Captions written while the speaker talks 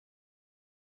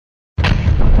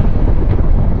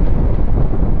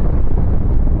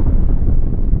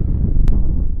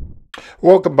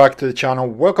Welcome back to the channel,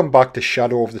 welcome back to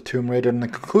Shadow of the Tomb Raider and the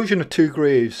conclusion of Two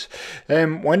Graves.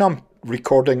 When I'm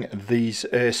recording these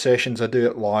sessions I do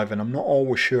it live and I'm not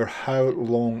always sure how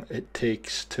long it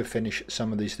takes to finish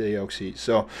some of these DLCs.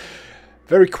 So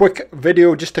very quick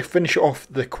video just to finish off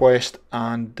the quest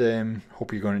and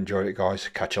hope you're going to enjoy it, guys.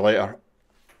 Catch you later.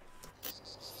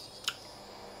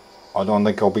 I don't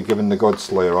think I'll be giving the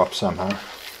Godslayer up somehow.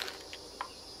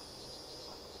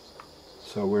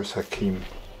 So where's Hakim?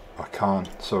 Hakan,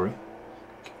 sorry.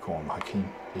 Keep calling him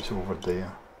Hakim. He's over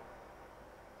there.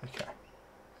 Okay.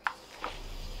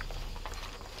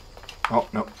 Oh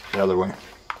no, the other way.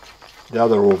 The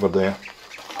other over there.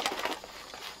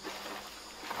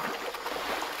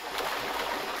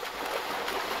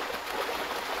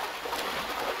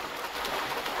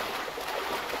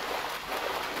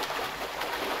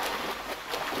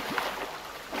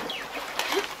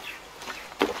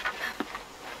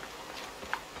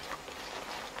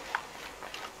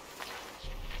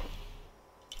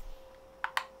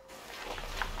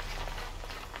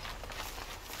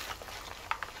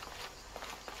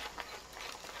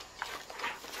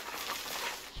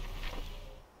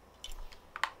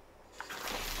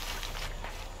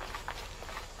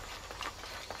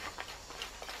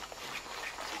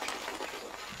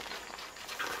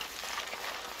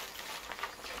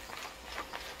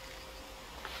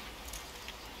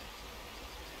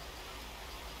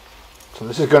 So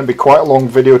this is going to be quite a long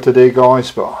video today, guys,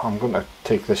 but I'm going to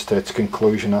take this to its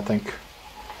conclusion, I think.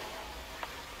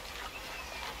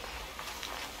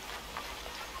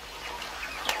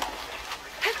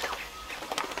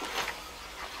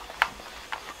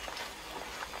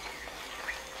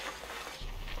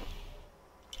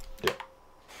 Yeah.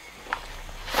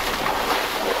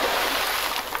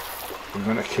 I'm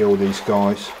going to kill these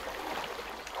guys.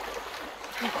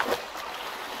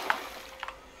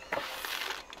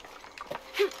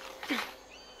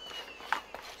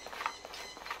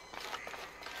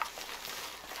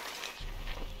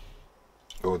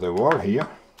 Oh, they were here.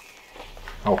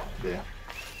 Oh, there.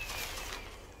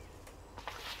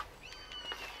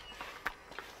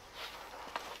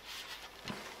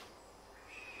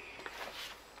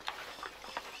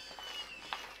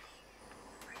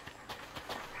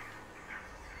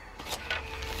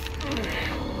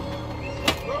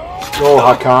 Go,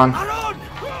 Hakan.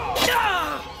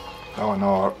 Oh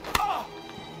no.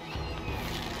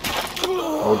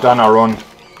 Oh, Dana, run.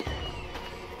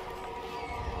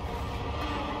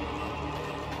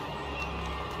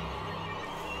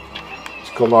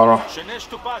 Go, Lara.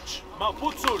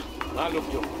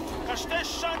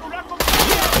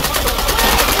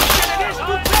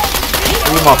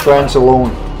 Leave my friends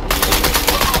alone.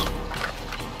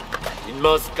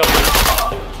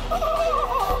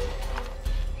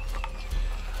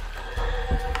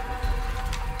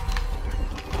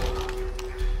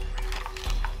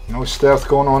 No stealth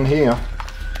going on here.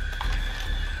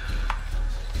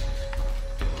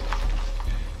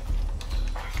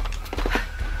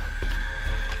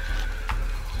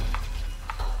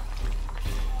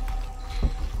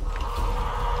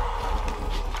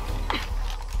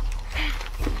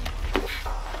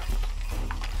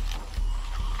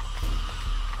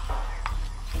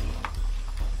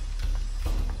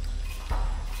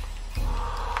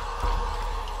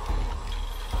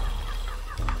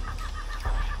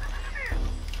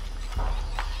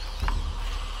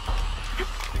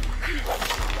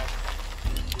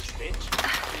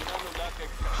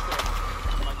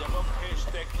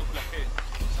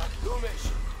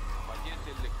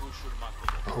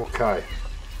 Okay,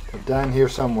 they're down here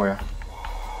somewhere.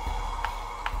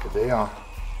 There they are.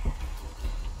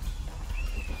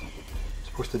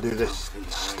 Supposed to do this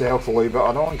stealthily, but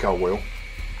I don't think I will. I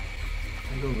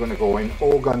think I'm going to go in,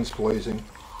 all guns blazing.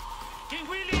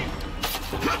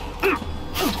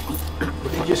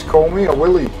 What did you just call me? A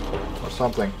Willy? Or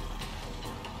something?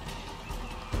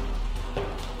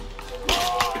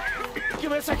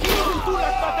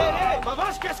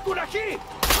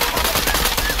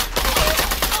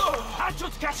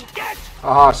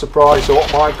 Ah, surprise,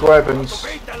 Mike Evans.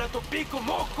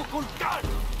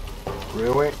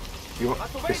 Really?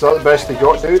 Is that the best he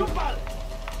got, dude?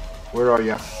 Where are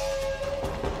you?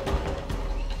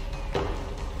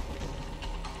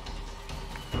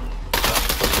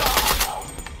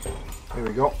 Here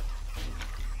we go.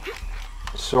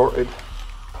 Sorted.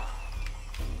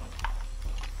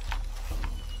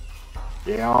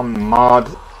 Yeah, I'm mad.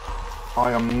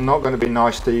 I am not going to be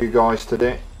nice to you guys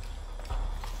today.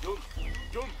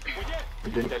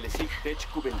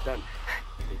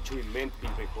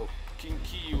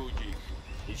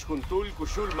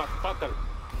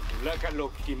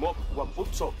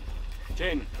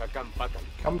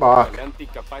 Come back.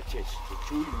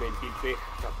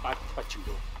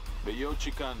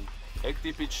 Beyochikan,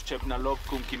 ektipich chepnalok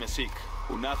kun kimesik.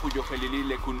 Unahu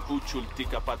yohelilile kun uchul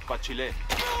tikapat pachile.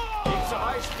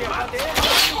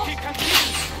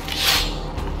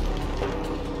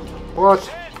 What?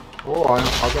 Oh,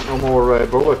 I got no more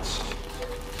bullets.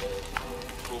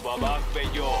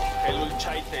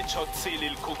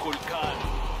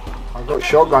 I got a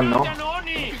shotgun now.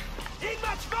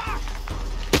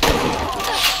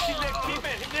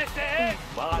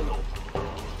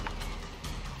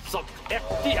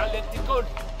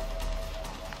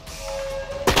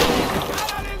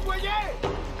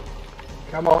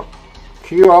 Come on,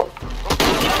 queue up.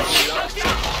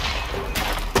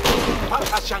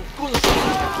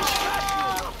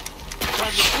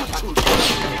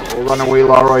 Oh, run away,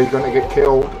 Lara, you're going to get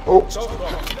killed. Oh,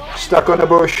 stuck on the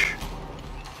bush.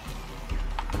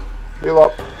 Heal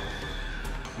up.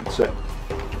 That's it.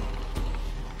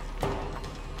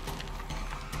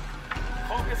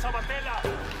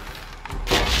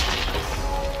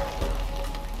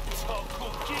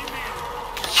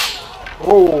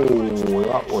 Oh,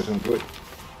 that wasn't good.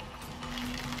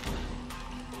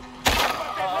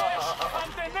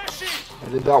 How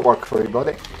did that work for you,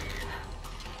 buddy?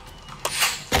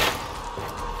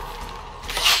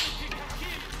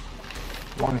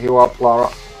 One heal up, Lara.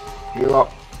 Heal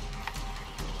up.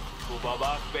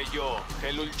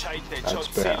 That's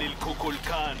better.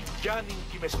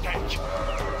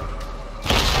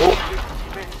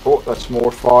 Oh, that's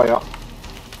more fire.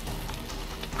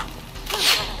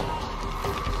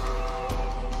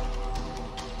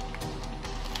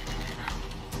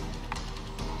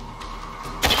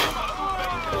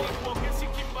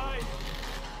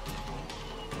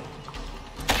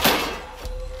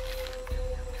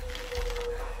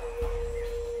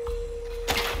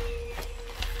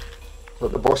 Is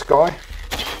that the boss guy?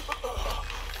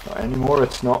 Not anymore,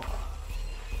 it's not.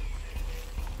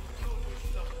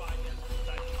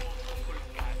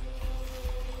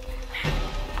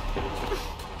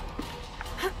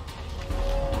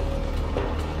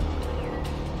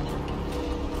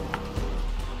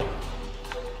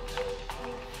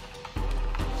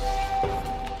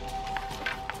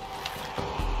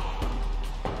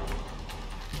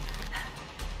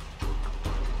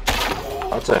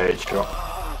 That's a headshot.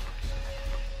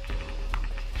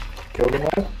 Kill them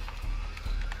all.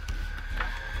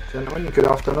 Gentlemen, good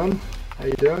afternoon. How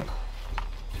you doing?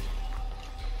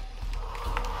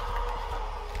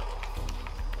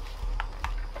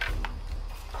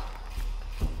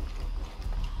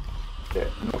 Yeah,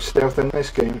 no stealth in this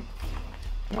game.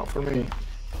 Not for me.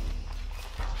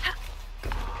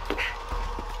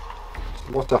 There's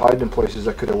lots of hiding places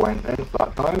I could have went in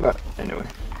that time, but anyway,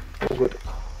 all good.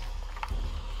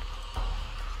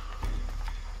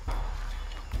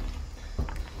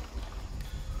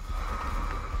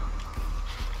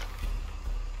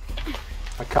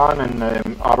 Khan and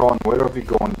Aaron, where are we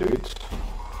going, dudes?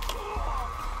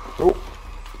 Oh,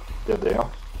 they're there.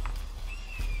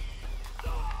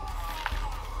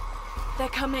 They're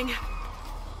coming.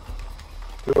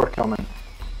 Who are coming?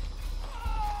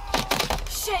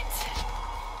 Shit!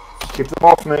 Keep them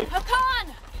off me.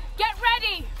 Hakan! Get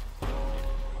ready!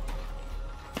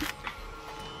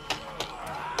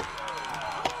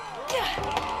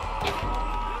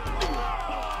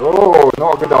 Oh,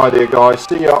 not a good idea, guys.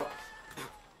 See ya.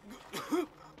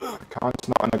 Khan's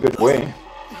not in a good way.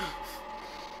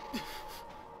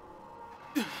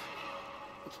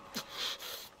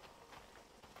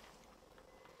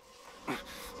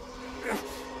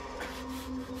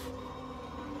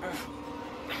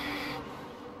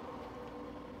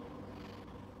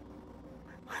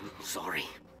 I'm sorry.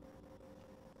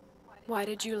 Why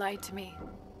did you lie to me?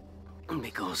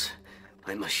 Because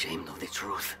I'm ashamed of the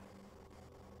truth.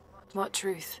 What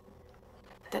truth?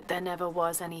 That there never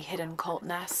was any hidden cult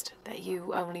nest? That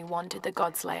you only wanted the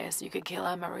Godslayer so you could kill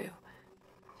Amaru?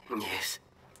 Yes.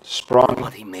 Sprung.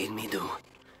 What he made me do.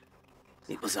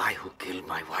 It was I who killed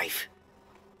my wife.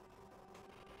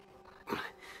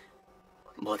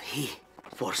 But he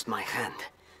forced my hand.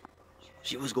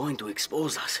 She was going to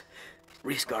expose us,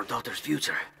 risk our daughter's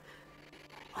future.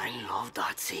 I loved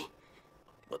Otzi,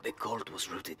 but the cult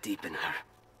was rooted deep in her.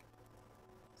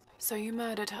 So you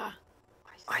murdered her?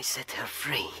 I set her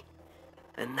free,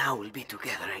 and now we'll be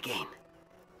together again,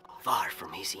 far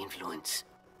from his influence.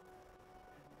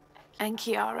 And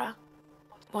Kiara?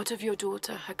 What of your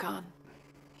daughter, Hakan?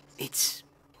 It's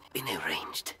been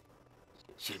arranged.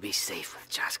 She'll be safe with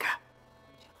Chaska.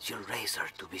 She'll raise her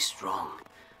to be strong,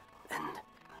 and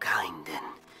kind,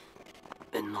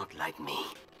 and not like me.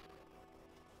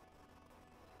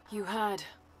 You heard.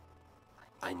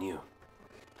 I knew.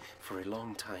 For a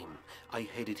long time, I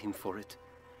hated him for it.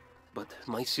 But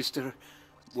my sister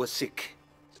was sick.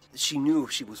 She knew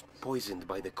she was poisoned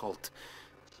by the cult,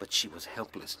 but she was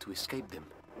helpless to escape them.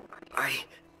 I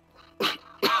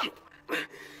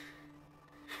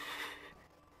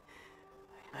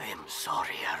am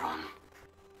sorry, Aaron.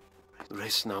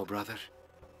 Rest now, brother.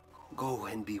 Go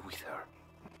and be with her.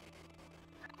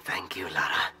 Thank you,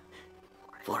 Lara,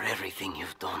 for everything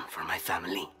you've done for my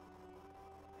family.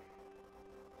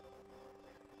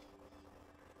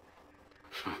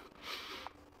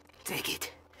 Take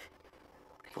it,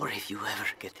 for if you ever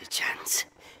get the chance.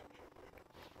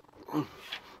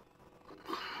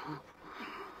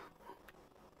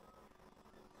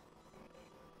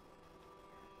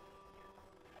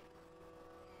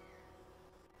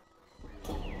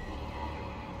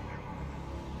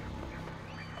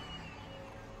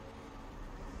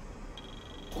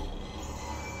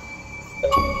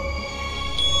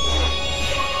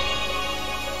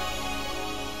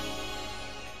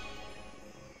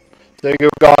 There you go,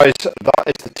 guys. That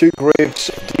is the Two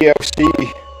Graves DLC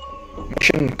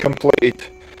mission completed.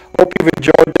 Hope you've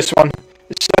enjoyed this one.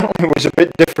 It certainly was a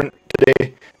bit different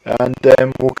today, and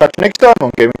we'll catch you next time on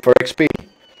Gaming for XP.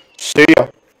 See ya.